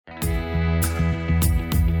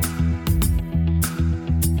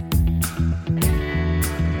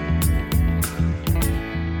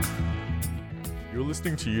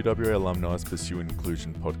listening to UWA Alumni's Pursue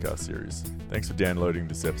Inclusion podcast series. Thanks for downloading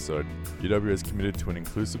this episode. UWA is committed to an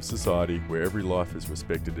inclusive society where every life is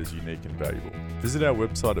respected as unique and valuable. Visit our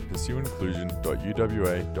website at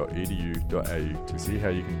pursueinclusion.uwa.edu.au to see how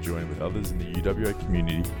you can join with others in the UWA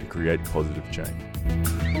community to create positive change.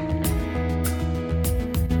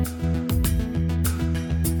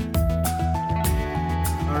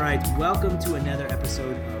 All right, welcome to another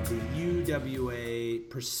episode of the UWA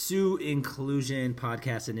Pursue Inclusion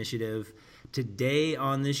podcast initiative. Today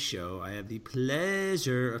on this show, I have the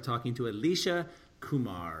pleasure of talking to Aleesha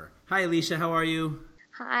Kumar. Hi, Aleesha. How are you?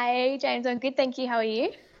 Hi, James. I'm good. Thank you. How are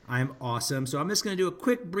you? I'm awesome. So I'm just going to do a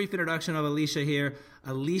quick, brief introduction of Aleesha here.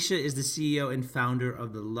 Aleesha is the CEO and founder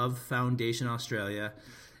of the Love Foundation Australia.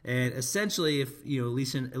 And essentially, if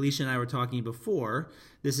Aleesha and I were talking before,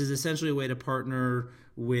 this is essentially a way to partner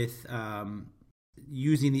with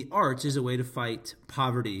using the arts as a way to fight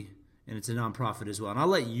poverty, and it's a nonprofit as well. And I'll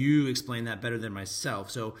let you explain that better than myself.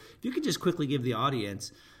 So if you could just quickly give the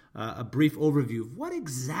audience a brief overview of what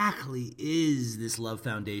exactly is this Love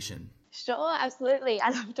Foundation. Sure, absolutely. I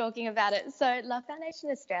love talking about it. So Love Foundation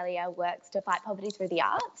Australia works to fight poverty through the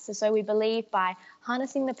arts. So we believe by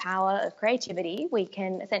harnessing the power of creativity, we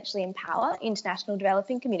can essentially empower international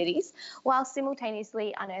developing communities while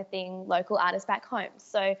simultaneously unearthing local artists back home.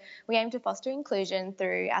 So we aim to foster inclusion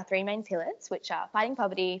through our three main pillars, which are fighting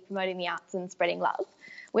poverty, promoting the arts and spreading love.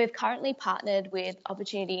 We've currently partnered with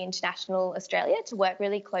Opportunity International Australia to work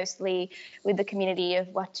really closely with the community of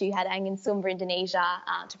Watu Hadang in Sumba, Indonesia,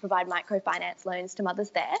 to provide microfinance loans to mothers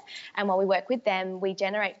there. And while we work with them, we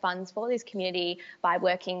generate funds for this community by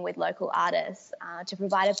working with local artists to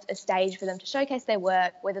provide a stage for them to showcase their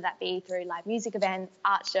work, whether that be through live music events,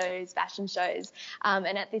 art shows, fashion shows.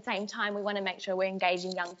 And at the same time, we want to make sure we're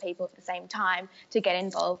engaging young people at the same time to get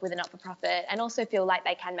involved with a not-for-profit and also feel like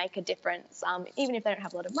they can make a difference, even if they don't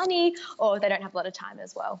have a lot of money or they don't have a lot of time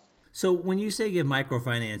as well. So when you say give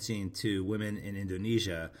microfinancing to women in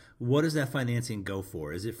Indonesia, what does that financing go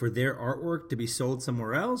for? Is it for their artwork to be sold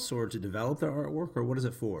somewhere else or to develop their artwork, or what is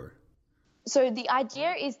it for? So the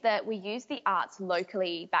idea is that we use the arts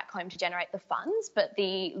locally back home to generate the funds, but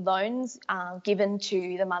the loans given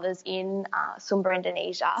to the mothers in Sumba,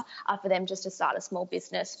 Indonesia, are for them just to start a small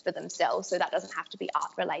business for themselves. So that doesn't have to be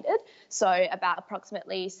art related. So about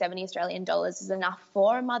approximately 70 Australian dollars is enough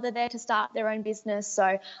for a mother there to start their own business.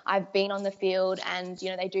 So I've been on the field and,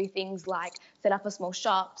 they do things like set up a small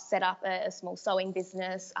shop, set up a small sewing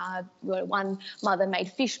business. One mother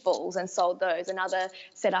made fish balls and sold those. Another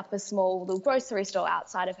set up a small little grocery store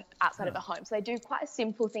outside of the home. So they do quite a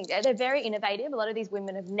simple thing there. They're very innovative. A lot of these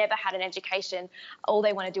women have never had an education. All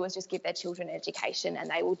they want to do is just give their children an education, and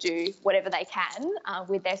they will do whatever they can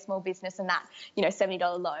with their small business and that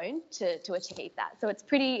 $70 loan to achieve that. So it's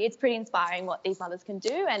pretty inspiring what these mothers can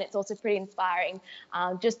do, and it's also pretty inspiring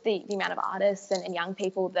just the amount of artists and young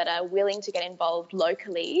people that are willing to get involved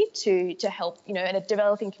locally to help in a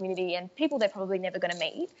developing community and people they're probably never going to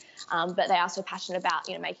meet, but they are so passionate about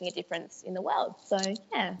making a difference in the world. So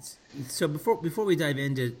yeah. So before we dive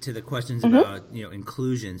into the questions about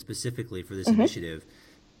inclusion specifically for this initiative,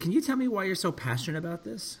 can you tell me why you're so passionate about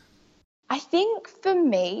this? I think for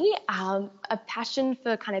me, a passion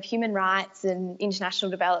for kind of human rights and international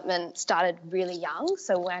development started really young.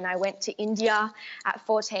 So when I went to India at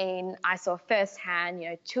 14, I saw firsthand,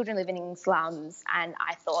 children living in slums, and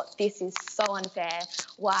I thought, this is so unfair.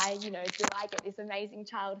 Why, do I get this amazing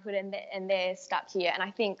childhood and they're stuck here? And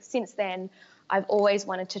I think since then, I've always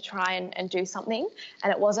wanted to try and do something,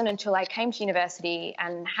 and it wasn't until I came to university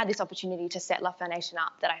and had this opportunity to set Love Foundation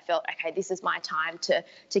up that I felt, okay, this is my time to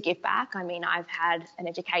give back. I mean, I've had an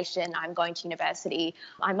education, I'm going to university.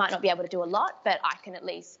 I might not be able to do a lot, but I can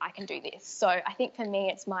do this. So I think for me,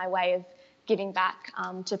 it's my way of giving back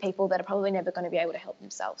to people that are probably never going to be able to help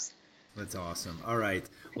themselves. That's awesome. All right,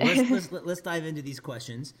 well, let's dive into these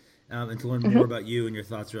questions and to learn more about you and your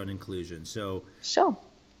thoughts around inclusion. So, sure.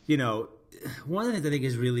 One of the things I think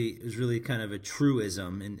is really kind of a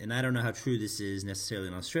truism, and I don't know how true this is necessarily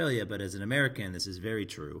in Australia, but as an American, this is very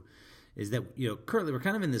true, is that, currently we're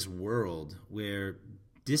kind of in this world where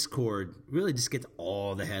discord really just gets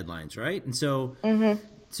all the headlines, right? And so,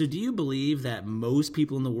 so do you believe that most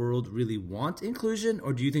people in the world really want inclusion,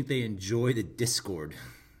 or do you think they enjoy the discord?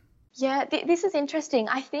 Yeah, this is interesting.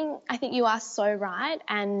 I think you are so right,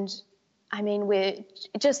 and I mean, we're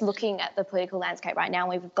just looking at the political landscape right now.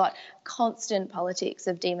 We've got constant politics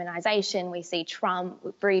of demonisation. We see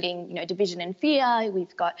Trump breeding, division and fear.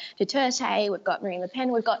 We've got Duterte. We've got Marine Le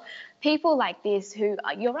Pen. We've got people like this who,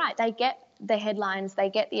 you're right, they get the headlines, they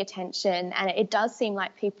get the attention, and it does seem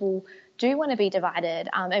like people do want to be divided.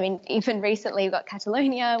 I mean, even recently we've got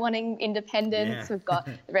Catalonia wanting independence. Yeah. We've got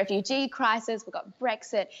the refugee crisis. We've got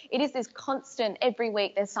Brexit. It is this constant, every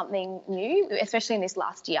week there's something new, especially in this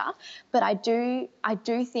last year. But I do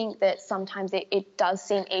think that sometimes it does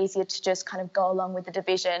seem easier to just kind of go along with the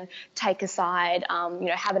division, take a side,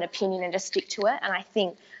 have an opinion and just stick to it. And I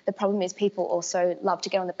think the problem is people also love to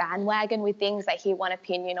get on the bandwagon with things. They hear one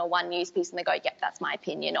opinion or one news piece and they go, yep, that's my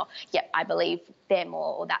opinion, or yep, I believe them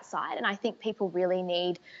or that side. And I think people really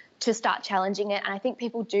need to start challenging it. And I think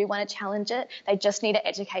people do want to challenge it. They just need to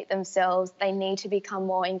educate themselves. They need to become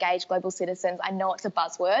more engaged global citizens. I know it's a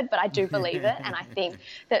buzzword, but I do believe it. And I think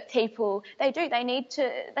that people, they need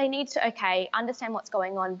to, okay, understand what's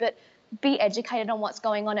going on, but be educated on what's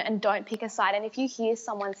going on and don't pick a side. And if you hear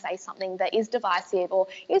someone say something that is divisive or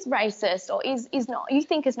is racist or is not, you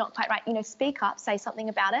think is not quite right, speak up, say something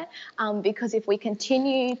about it. Because if we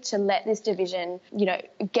continue to let this division,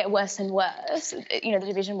 get worse and worse, the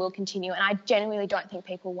division will continue. And I genuinely don't think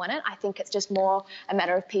people want it. I think it's just more a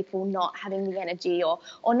matter of people not having the energy or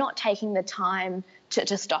not taking the time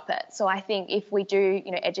to stop it. So I think if we do,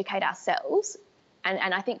 educate ourselves,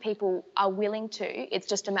 and I think people are willing to. It's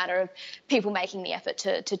just a matter of people making the effort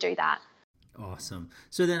to do that. Awesome.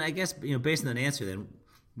 So then I guess, based on that answer, then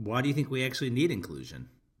why do you think we actually need inclusion?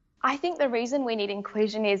 I think the reason we need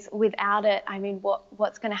inclusion is without it, I mean,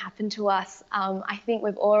 what's going to happen to us? I think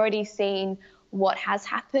we've already seen what has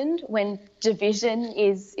happened when division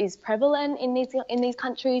is prevalent in these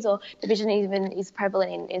countries, or division even is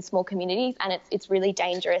prevalent in small communities, and it's really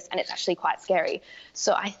dangerous and it's actually quite scary.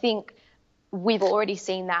 So I think we've already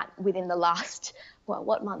seen that within the last,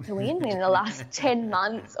 what month are we in? In the last 10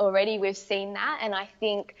 months already, we've seen that. And I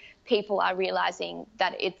think people are realising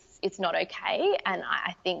that it's not okay. And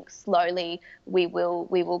I think slowly we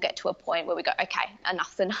will get to a point where we go, okay,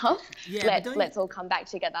 enough's enough. Yeah, let's all come back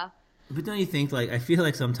together. But don't you think, I feel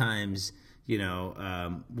like sometimes, we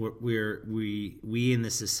in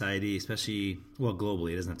this society, especially,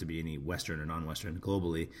 globally, it doesn't have to be any Western or non-Western,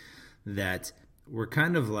 globally, that we're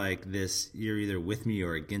kind of like this, you're either with me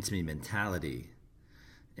or against me mentality.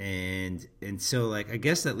 And so I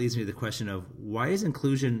guess that leads me to the question of, why is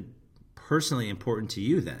inclusion personally important to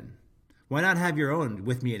you then? Why not have your own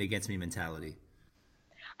with me and against me mentality?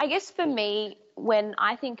 I guess for me, when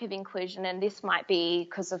I think of inclusion, and this might be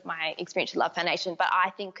because of my experience with Love Foundation, but I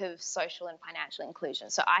think of social and financial inclusion.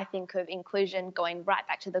 So I think of inclusion going right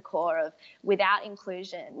back to the core of, without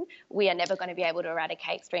inclusion, we are never going to be able to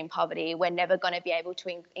eradicate extreme poverty. We're never going to be able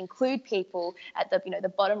to include people at the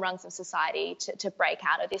bottom rungs of society to break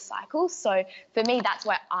out of this cycle. So for me, that's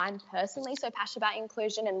why I'm personally so passionate about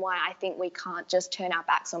inclusion, and why I think we can't just turn our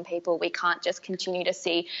backs on people. We can't just continue to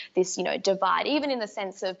see this, divide, even in the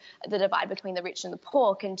sense of the divide between the rich and the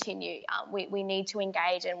poor continue. We need to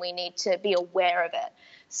engage and we need to be aware of it.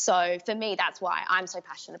 So for me, that's why I'm so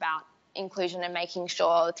passionate about inclusion and making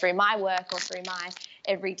sure through my work or through my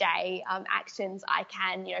everyday actions, I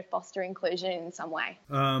can, foster inclusion in some way.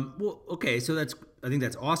 Okay. So I think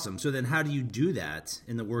that's awesome. So then how do you do that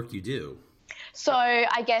in the work you do? So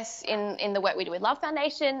I guess in the work we do with Love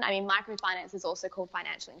Foundation, I mean, microfinance is also called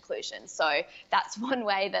financial inclusion. So that's one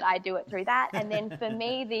way that I do it through that. And then for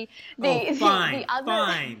me, the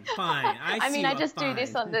other. Fine. I just do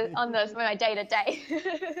this on my day to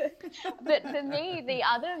day. But for me, the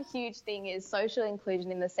other huge thing is social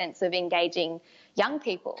inclusion in the sense of engaging young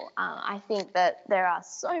people. I think that there are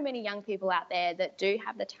so many young people out there that do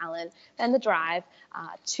have the talent and the drive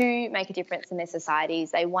to make a difference in their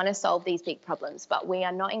societies. They want to solve these big problems, but we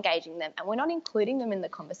are not engaging them and we're not including them in the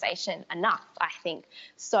conversation enough, I think.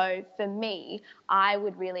 So for me, I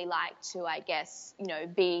would really like to, I guess,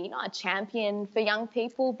 be not a champion for young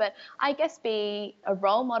people, but I guess be a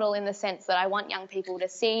role model in the sense that I want young people to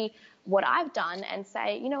see what I've done and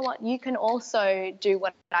say, you know what, you can also do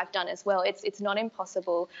what I've done as well. It's not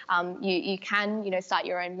impossible. You can, start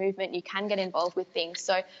your own movement. You can get involved with things.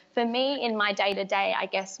 So for me, in my day-to-day, I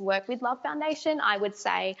guess, work with Love Foundation, I would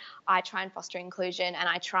say I try and foster inclusion and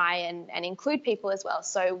I try and include people as well.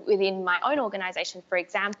 So within my own organisation, for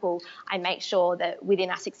example, I make sure that within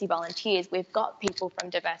our 60 volunteers, we've got people from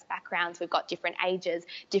diverse backgrounds. We've got different ages,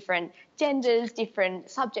 different genders, different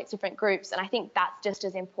subjects, different groups. And I think that's just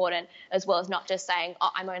as important, as well as not just saying,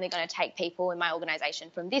 I'm only going to take people in my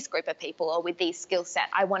organisation from this group of people or with these skill set.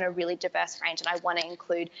 I want a really diverse range and I want to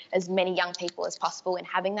include as many young people as possible in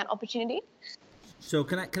having that opportunity. So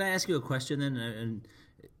can I ask you a question then? And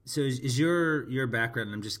so is your background,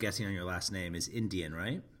 and I'm just guessing on your last name, is Indian,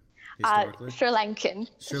 right? historically? Sri Lankan.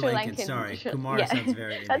 Sri Lankan, sorry. Kumar yeah. sounds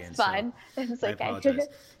very Indian. That's fine. So That's I okay. apologize.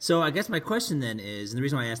 So I guess my question then is, and the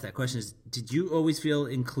reason why I asked that question is, did you always feel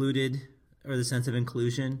included or the sense of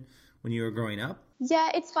inclusion when you were growing up?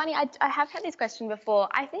 Yeah, it's funny. I have had this question before.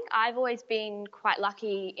 I think I've always been quite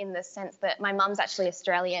lucky in the sense that my mum's actually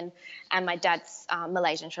Australian and my dad's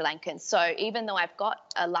Malaysian Sri Lankan. So even though I've got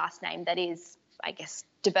a last name that is, I guess,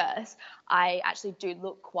 diverse, I actually do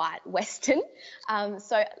look quite Western.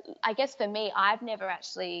 So I guess for me, I've never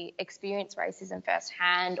actually experienced racism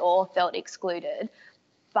firsthand or felt excluded.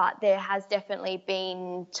 But there has definitely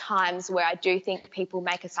been times where I do think people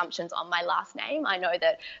make assumptions on my last name. I know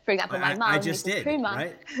that, for example, my mum, Mrs. Kumar.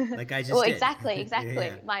 Right? Like I just well, did. exactly.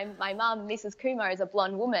 Yeah. My mum, Mrs. Kumar, is a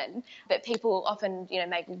blonde woman, but people often,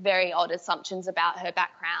 make very odd assumptions about her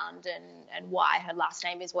background and why her last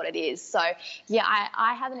name is what it is. So, yeah,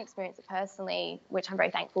 I haven't experienced it personally, which I'm very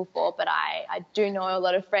thankful for, but I do know a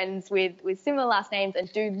lot of friends with similar last names and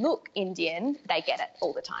do look Indian. They get it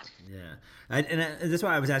all the time. Yeah. And that's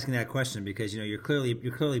why I was asking that question, because you're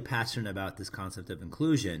clearly passionate about this concept of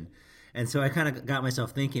inclusion, and so I kind of got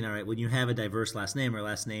myself thinking, all right, when you have a diverse last name or a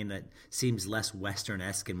last name that seems less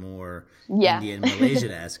Western-esque and more Indian,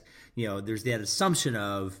 Malaysian-esque, there's that assumption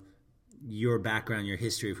of your background, your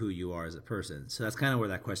history of who you are as a person. So that's kind of where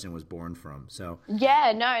that question was born from. So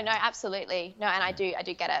yeah, no, absolutely, no, and I do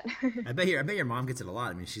get it. I bet your mom gets it a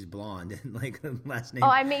lot. I mean, she's blonde and like last name. Oh,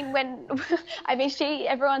 I mean,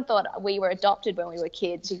 everyone thought we were adopted when we were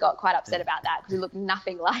kids. She got quite upset about that because we looked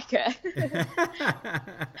nothing like her.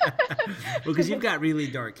 Well, because you've got really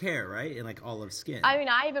dark hair, right, and like olive skin. I mean,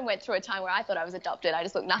 I even went through a time where I thought I was adopted. I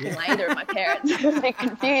just looked nothing like either of my parents. I was a bit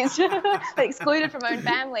confused, excluded from my own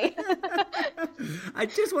family. I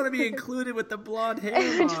just want to be included with the blonde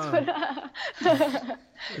hair, Mom.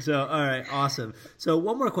 So, all right, awesome. So,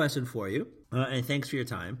 one more question for you, and thanks for your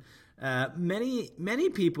time. Many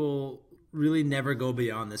people really never go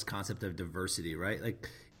beyond this concept of diversity, right? Like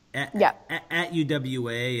at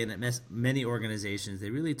UWA and at many organizations, they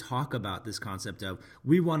really talk about this concept of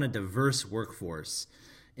we want a diverse workforce,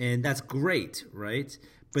 and that's great, right?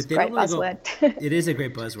 But they don't really it is a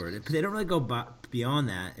great buzzword, but they don't really go beyond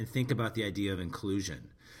that and think about the idea of inclusion.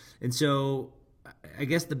 And so I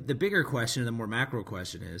guess the bigger question, the more macro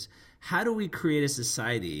question is, how do we create a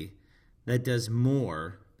society that does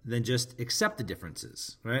more than just accept the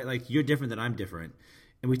differences, right? Like you're different than I'm different.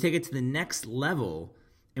 And we take it to the next level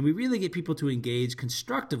and we really get people to engage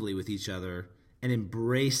constructively with each other and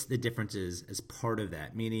embrace the differences as part of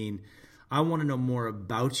that, meaning I want to know more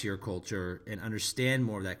about your culture and understand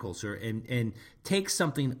more of that culture and take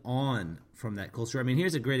something on from that culture. I mean,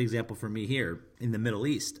 here's a great example for me here in the Middle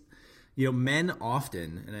East. Men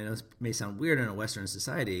often, and I know this may sound weird in a Western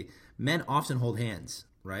society, men often hold hands,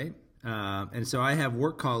 right? And so I have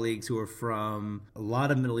work colleagues who are from a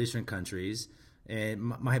lot of Middle Eastern countries, and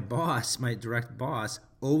my direct boss,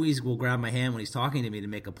 always will grab my hand when he's talking to me to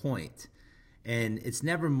make a point. And it's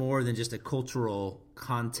never more than just a cultural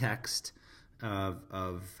context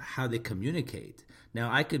of how they communicate.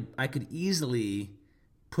 Now, I could easily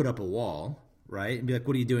put up a wall, right, and be like,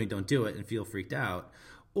 "What are you doing? Don't do it," and feel freaked out.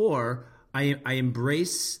 Or I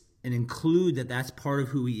embrace and include that that's part of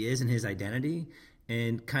who he is and his identity,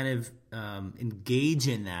 and kind of engage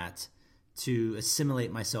in that to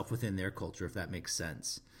assimilate myself within their culture, if that makes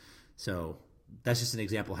sense. So that's just an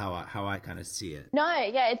example how I kind of see it. No,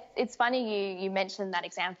 yeah, it's funny you mentioned that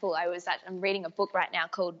example. I'm reading a book right now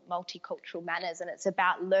called Multicultural Manners, and it's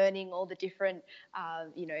about learning all the different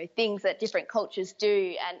things that different cultures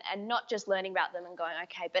do, and not just learning about them and going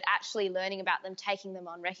okay, but actually learning about them, taking them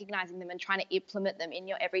on, recognizing them, and trying to implement them in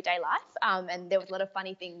your everyday life. And there was a lot of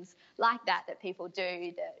funny things like that people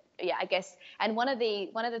do that. Yeah, I guess. And one of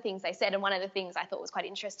the things they said, and one of the things I thought was quite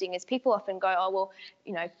interesting, is people often go, oh, well,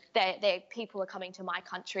 they're people are coming to my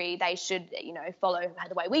country, they should, follow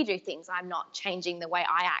the way we do things. I'm not changing the way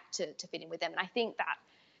I act to fit in with them. And I think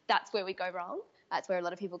that's where we go wrong. That's where a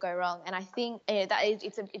lot of people go wrong. And I think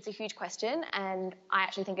it's a huge question, and I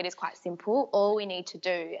actually think it is quite simple. All we need to do,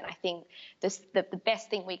 and I think the best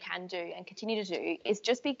thing we can do and continue to do, is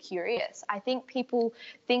just be curious. I think people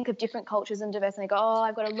think of different cultures and diversity and they go, oh,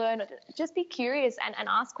 I've got to learn. Just be curious and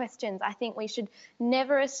ask questions. I think we should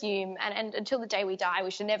never assume, and until the day we die,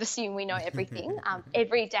 we should never assume we know everything.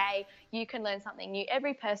 Every day you can learn something new.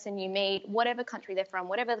 Every person you meet, whatever country they're from,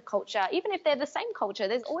 whatever the culture, even if they're the same culture,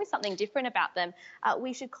 there's always something different about them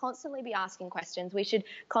we should constantly be asking questions. We should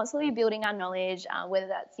constantly be building our knowledge, whether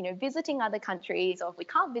that's, visiting other countries, or if we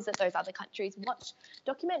can't visit those other countries, watch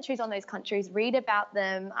documentaries on those countries, read about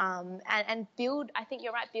them, and build. I think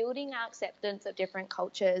you're right. Building our acceptance of different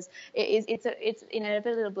cultures it's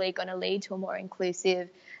inevitably going to lead to a more inclusive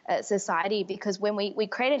society, because when we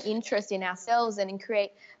create an interest in ourselves and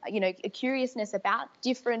create a curiousness about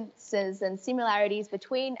differences and similarities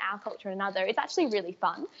between our culture and another, it's actually really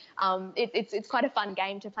fun. It's quite a fun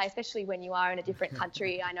game to play, especially when you are in a different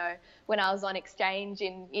country. I know when I was on exchange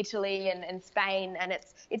in Italy and Spain, and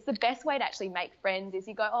it's the best way to actually make friends is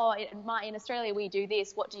you go, oh, in Australia we do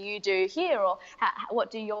this, what do you do here, or what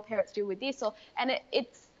do your parents do with this,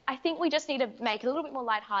 I think we just need to make it a little bit more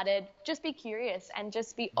lighthearted, just be curious and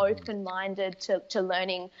just be open-minded to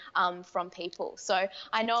learning from people. So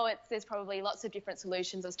I know there's probably lots of different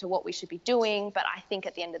solutions as to what we should be doing, but I think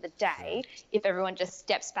at the end of the day, if everyone just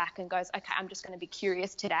steps back and goes, okay, I'm just going to be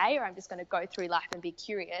curious today, or I'm just going to go through life and be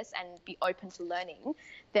curious and be open to learning,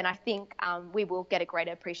 then I think we will get a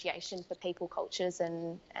greater appreciation for people, cultures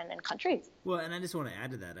and countries. Well, and I just want to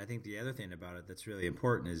add to that, I think the other thing about it that's really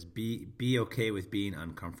important is be okay with being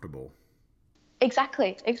uncomfortable.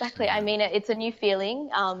 Exactly. Yeah. I mean, it's a new feeling,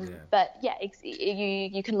 but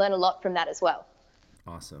you can learn a lot from that as well.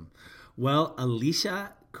 Awesome. Well,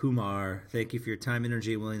 Aleesha, Kumar, thank you for your time,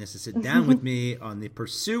 energy, and willingness to sit down with me on the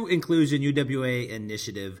Pursue Inclusion UWA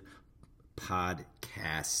Initiative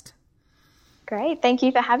podcast. Great. Thank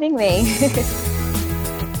you for having me.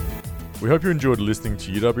 We hope you enjoyed listening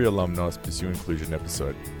to UW Alumni's Pursue Inclusion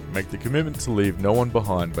episode. Make the commitment to leave no one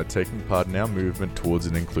behind by taking part in our movement towards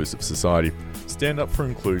an inclusive society. Stand up for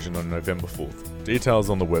inclusion on November 4th.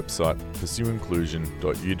 Details on the website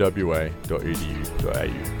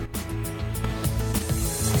pursueinclusion.uwa.edu.au.